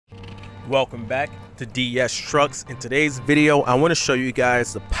Welcome back to DS Trucks. In today's video, I want to show you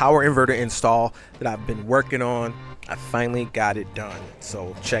guys the power inverter install that I've been working on. I finally got it done,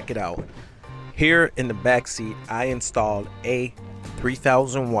 so check it out. Here in the back seat, I installed a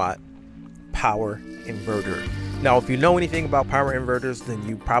 3000 watt power inverter. Now, if you know anything about power inverters, then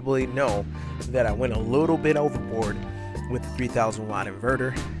you probably know that I went a little bit overboard with the 3000 watt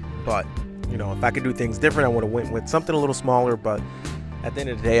inverter. But you know, if I could do things different, I would have went with something a little smaller. But at the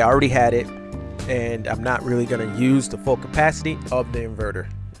end of the day, I already had it, and I'm not really going to use the full capacity of the inverter.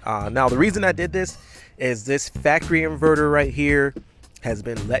 Now, the reason I did this is this factory inverter right here has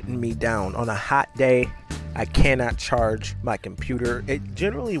been letting me down. On a hot day, I cannot charge my computer. It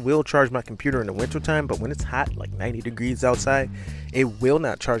generally will charge my computer in the wintertime, but when it's hot, like 90 degrees outside, it will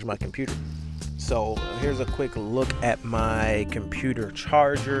not charge my computer. So here's a quick look at my computer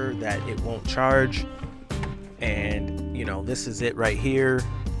charger that it won't charge. And you know, this is it right here.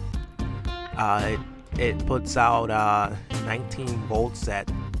 It puts out 19 volts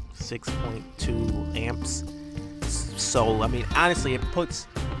at 6.2 amps. So I mean, honestly, it puts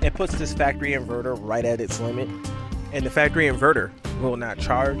this factory inverter right at its limit, and the factory inverter will not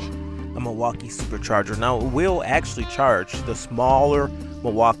charge a Milwaukee supercharger. Now, it will actually charge the smaller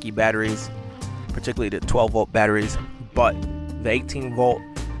Milwaukee batteries, particularly the 12 volt batteries, but the 18 volt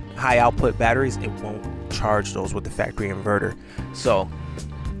high output batteries, it won't charge those with the factory inverter. So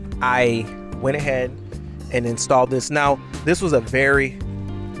I went ahead and installed this. Now, this was a very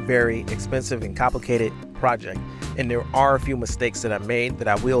expensive and complicated project, and there are a few mistakes that I made that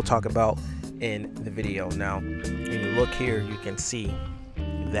I will talk about in the video. Now, when you look here, you can see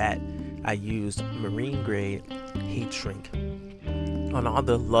that I used marine grade heat shrink on all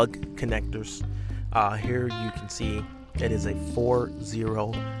the lug connectors. Here you can see it is a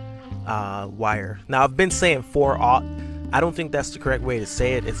 4-0 wire. Now, I've been saying 4-aught. I don't think that's the correct way to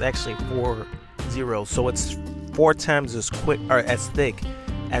say it. It's actually 4-0, so it's 4 times as quick or as thick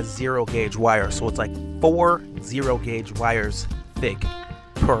as 0 gauge wire. So it's like 4 0 gauge wires thick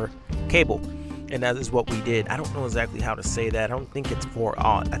per cable, and that is what we did. I don't know exactly how to say that. I don't think it's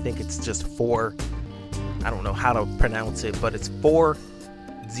 4-aught. I think it's just 4. I don't know how to pronounce it, but it's 4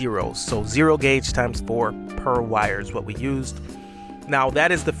 0. So 0 gauge times 4 per wire is what we used. Now,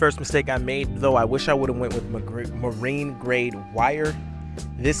 that is the first mistake I made, though. I wish I would have went with marine grade wire.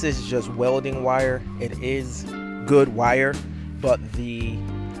 This is just welding wire. It is good wire, but the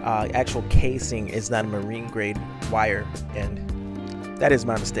actual casing is not a marine grade wire, and that is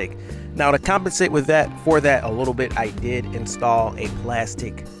my mistake. Now, to compensate with that, for that a little bit, I did install a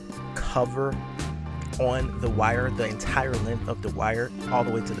plastic cover on the wire, the entire length of the wire, all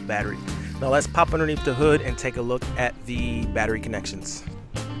the way to the battery. Now, let's pop underneath the hood and take a look at the battery connections.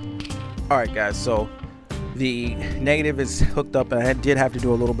 Alright guys, so the negative is hooked up, and I did have to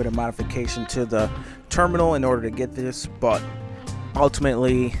do a little bit of modification to the terminal in order to get this, but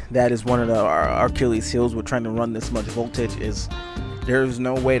ultimately that is one of our Achilles heels with trying to run this much voltage. Is there's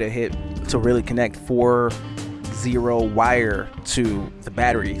no way to really connect 4-0 wire to the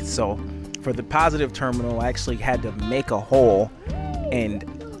battery. So for the positive terminal, I actually had to make a hole and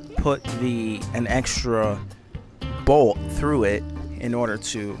put an extra bolt through it in order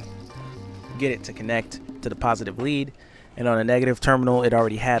to get it to connect to the positive lead. And on a negative terminal, it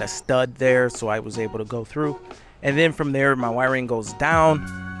already had a stud there, so I was able to go through. And then from there, my wiring goes down,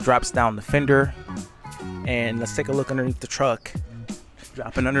 drops down the fender, and let's take a look underneath the truck.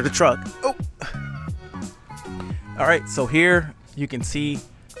 Dropping under the truck. Oh! All right, so here you can see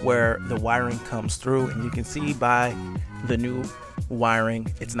where the wiring comes through, and you can see by the new wiring,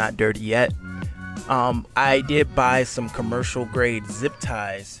 it's not dirty yet. I did buy some commercial grade zip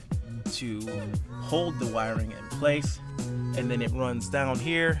ties to hold the wiring in place, and then it runs down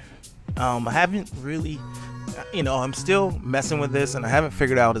here. I haven't really, you know, I'm still messing with this, and I haven't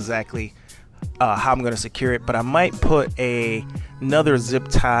figured out exactly how I'm going to secure it, but I might put another zip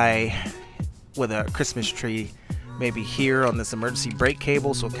tie with a Christmas tree maybe here on this emergency brake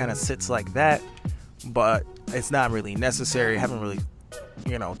cable, so it kind of sits like that, but it's not really necessary. I haven't really,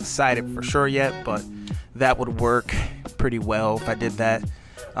 you know, decided for sure yet, but that would work pretty well if I did that.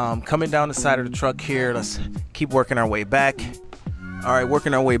 Coming down the side of the truck here, let's keep working our way back. All right,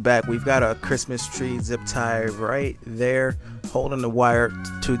 working our way back, we've got a Christmas tree zip tie right there holding the wire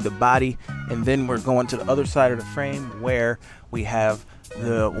to the body, and then we're going to the other side of the frame where we have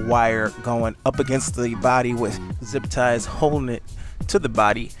the wire going up against the body with zip ties holding it to the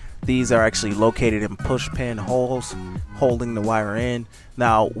body. These are actually located in push pin holes holding the wire in.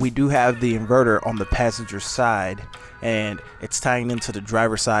 Now, we do have the inverter on the passenger side, and it's tying into the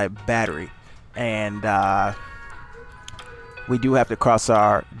driver's side battery, and we do have to cross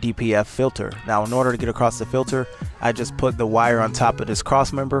our DPF filter. Now, in order to get across the filter, I just put the wire on top of this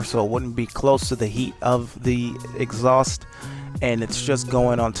cross member so it wouldn't be close to the heat of the exhaust, and it's just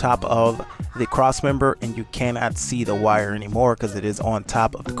going on top of the cross member, and you cannot see the wire anymore because it is on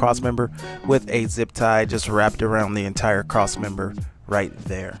top of the cross member with a zip tie just wrapped around the entire cross member right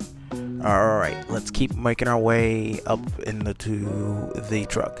there. All right, let's keep making our way up into the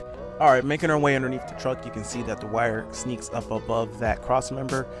truck. All right, making our way underneath the truck, you can see that the wire sneaks up above that cross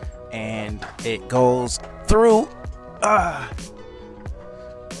member and it goes through,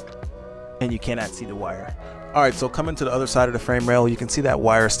 and you cannot see the wire. All right, so coming to the other side of the frame rail, you can see that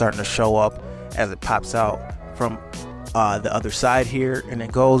wire starting to show up as it pops out from the other side here, and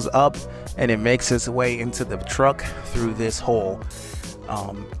it goes up and it makes its way into the truck through this hole,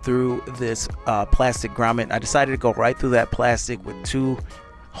 through this plastic grommet. I decided to go right through that plastic with 2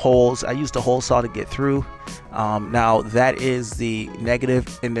 holes. I used a hole saw to get through. Now that is the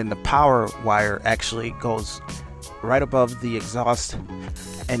negative, and then the power wire actually goes right above the exhaust,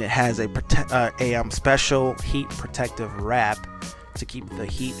 and it has a special heat protective wrap to keep the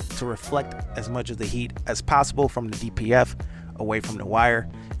heat, to reflect as much of the heat as possible from the DPF away from the wire,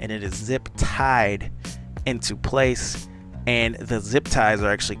 and it is zip tied into place, and the zip ties are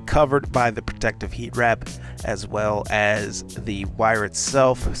actually covered by the protective heat wrap as well as the wire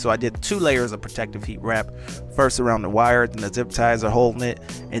itself. So I did 2 layers of protective heat wrap, first around the wire, then the zip ties are holding it,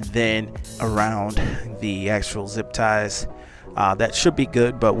 and then around the actual zip ties. That should be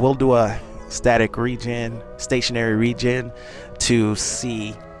good, but we'll do a stationary regen to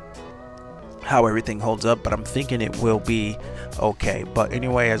see how everything holds up, but I'm thinking it will be okay. But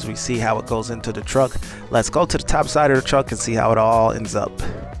anyway, as we see how it goes into the truck, let's go to the top side of the truck and see how it all ends up.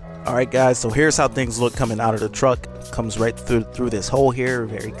 All right guys, so here's how things look coming out of the truck. Comes right through this hole here,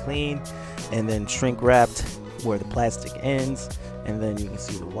 very clean, and then shrink wrapped where the plastic ends, and then you can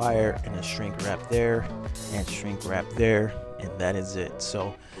see the wire and a shrink wrap there and shrink wrap there, and that is it.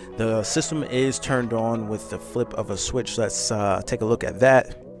 So the system is turned on with the flip of a switch. Let's take a look at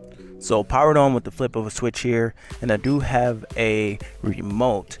that. So powered on with the flip of a switch here, and I do have a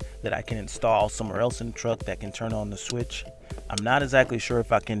remote that I can install somewhere else in the truck that can turn on the switch. I'm not exactly sure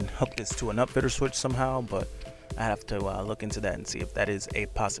if I can hook this to an upfitter switch somehow, but I have to look into that and see if that is a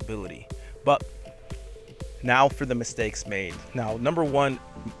possibility. But now for the mistakes made. Now, number one,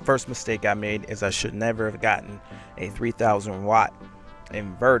 first mistake I made is I should never have gotten a 3000 watt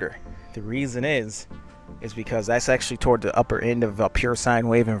inverter. The reason is because that's actually toward the upper end of a pure sine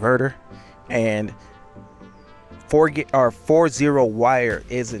wave inverter, and 40 wire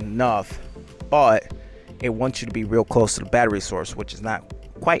is enough, but it wants you to be real close to the battery source, which is not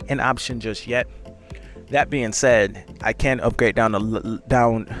quite an option just yet. That being said, I can upgrade down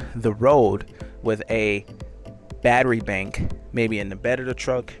the road with a battery bank, maybe in the bed of the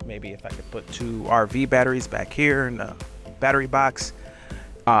truck. Maybe if I could put 2 RV batteries back here in the battery box,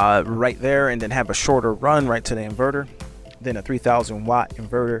 right there, and then have a shorter run right to the inverter. Then a 3000 watt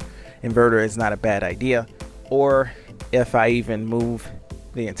inverter is not a bad idea. Or if I even move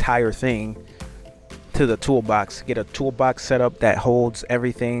the entire thing to the toolbox, get a toolbox set up that holds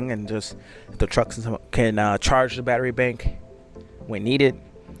everything, and just the truck can charge the battery bank when needed,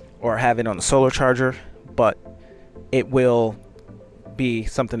 or have it on the solar charger. But it will be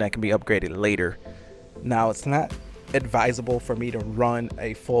something that can be upgraded later. Now, it's not advisable for me to run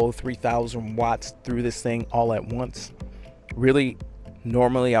a full 3000 watts through this thing all at once. Really,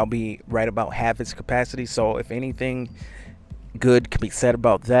 normally I'll be right about half its capacity. So if anything good can be said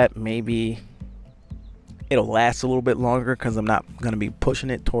about that, maybe it'll last a little bit longer, because I'm not going to be pushing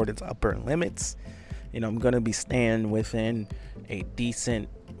it toward its upper limits. You know, I'm going to be staying within a decent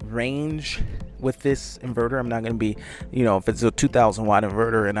range with this inverter. I'm not going to be, you know, if it's a 2000 watt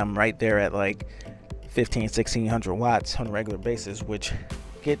inverter and I'm right there at like 1600 watts on a regular basis, which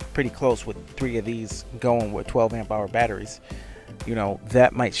get pretty close with 3 of these going with 12 amp hour batteries, you know,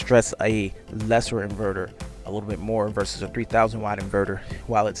 that might stress a lesser inverter a little bit more versus a 3000 watt inverter.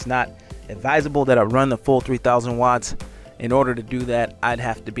 While it's not advisable that I run the full 3000 watts, in order to do that I'd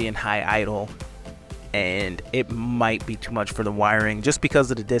have to be in high idle, and it might be too much for the wiring just because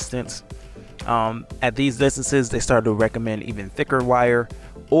of the distance. At these distances they started to recommend even thicker wire,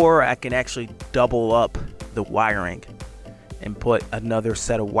 or I can actually double up the wiring and put another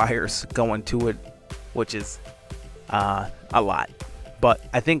set of wires going to it, which is a lot. But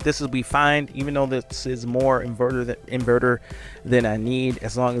I think this will be fine, even though this is more inverter than I need.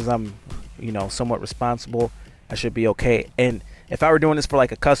 As long as I'm, you know, somewhat responsible, I should be okay. And if I were doing this for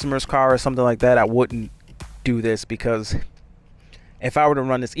like a customer's car or something like that, I wouldn't do this, because if I were to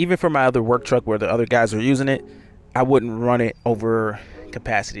run this even for my other work truck where the other guys are using it, I wouldn't run it over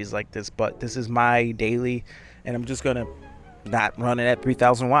capacities like this, but this is my daily, and I'm just gonna not run it at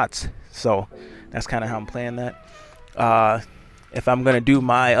 3,000 watts. So that's kind of how I'm playing that. If I'm gonna do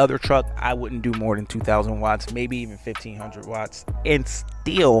my other truck, I wouldn't do more than 2,000 watts, maybe even 1,500 watts, and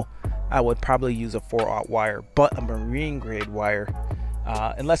still I would probably use a 4/0 wire, but a marine grade wire.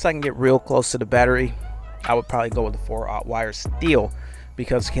 Unless I can get real close to the battery, I would probably go with the 4/0 wire still,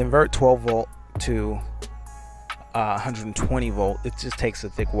 because to convert 12 volt to 120 volt, it just takes a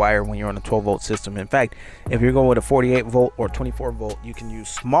thick wire when you're on a 12 volt system. In fact, if you're going with a 48 volt or 24 volt, you can use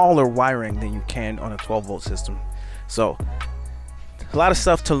smaller wiring than you can on a 12 volt system. So a lot of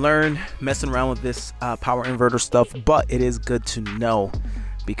stuff to learn messing around with this power inverter stuff, but it is good to know,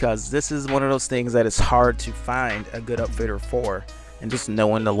 because this is one of those things that is hard to find a good upfitter for. And just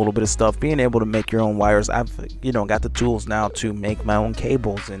knowing a little bit of stuff, being able to make your own wires. I've got the tools now to make my own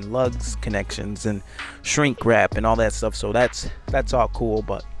cables and lugs connections and shrink wrap and all that stuff. So that's all cool.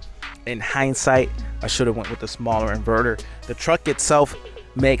 But in hindsight, I should have went with the smaller inverter. The truck itself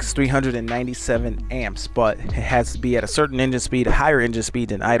makes 397 amps, but it has to be at a certain engine speed, a higher engine speed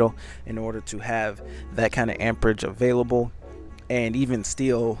than idle, in order to have that kind of amperage available. And even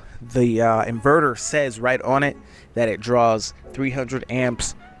still, the inverter says right on it that it draws 300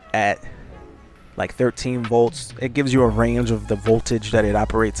 amps at like 13 volts. It gives you a range of the voltage that it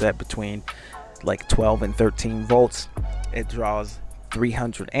operates at, between like 12 and 13 volts. It draws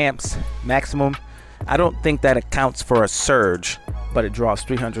 300 amps maximum. I don't think that accounts for a surge, but it draws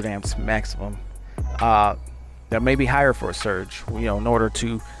 300 amps maximum. That may be higher for a surge. In order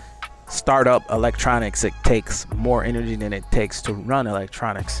to start up electronics, it takes more energy than it takes to run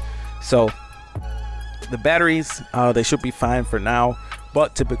electronics. So the batteries, they should be fine for now,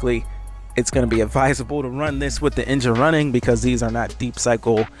 but typically it's going to be advisable to run this with the engine running, because these are not deep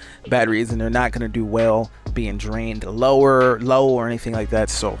cycle batteries and they're not going to do well being drained low or anything like that.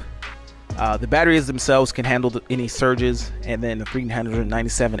 So the batteries themselves can handle any surges, and then the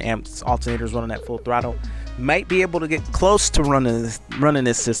 397 amps alternators running at full throttle might be able to get close to running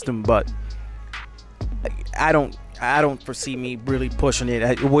this system, but I don't foresee me really pushing it.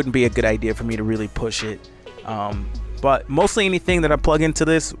 It wouldn't be a good idea for me to really push it. But mostly anything that I plug into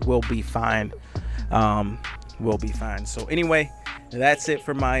this will be fine. So anyway, that's it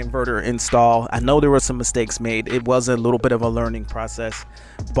for my inverter install. I know there were some mistakes made. It was a little bit of a learning process,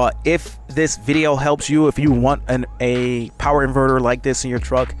 but if this video helps you, if you want a power inverter like this in your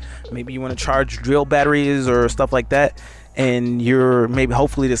truck, maybe you want to charge drill batteries or stuff like that, and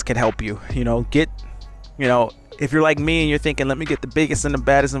hopefully this can help you. If you're like me and you're thinking, let me get the biggest and the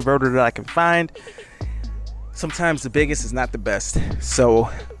baddest inverter that I can find, sometimes the biggest is not the best. So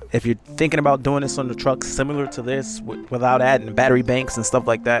if you're thinking about doing this on the truck similar to this, without adding battery banks and stuff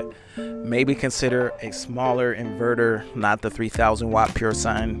like that, maybe consider a smaller inverter, not the 3,000 watt pure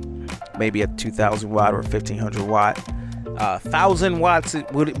sine, maybe a 2,000 watt or 1,500 watt. 1,000 watts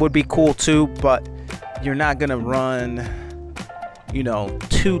would be cool too, but you're not gonna run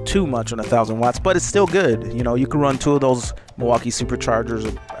too much on 1,000 watts, but it's still good. You can run 2 of those Milwaukee superchargers,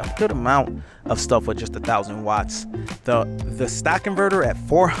 a good amount of stuff with just 1,000 watts. The stock inverter at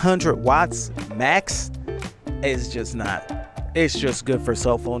 400 watts max is just not. It's just good for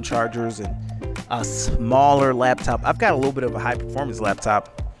cell phone chargers and a smaller laptop. I've got a little bit of a high performance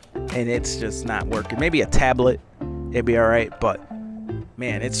laptop and it's just not working. Maybe a tablet, it'd be all right, but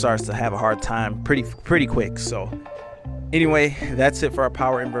man, it starts to have a hard time pretty quick. So anyway, that's it for our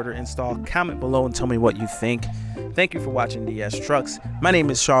power inverter install. Comment below and tell me what you think. Thank you for watching DS Trucks. My name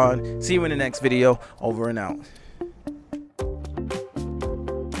is Sean. See you in the next video. Over and out.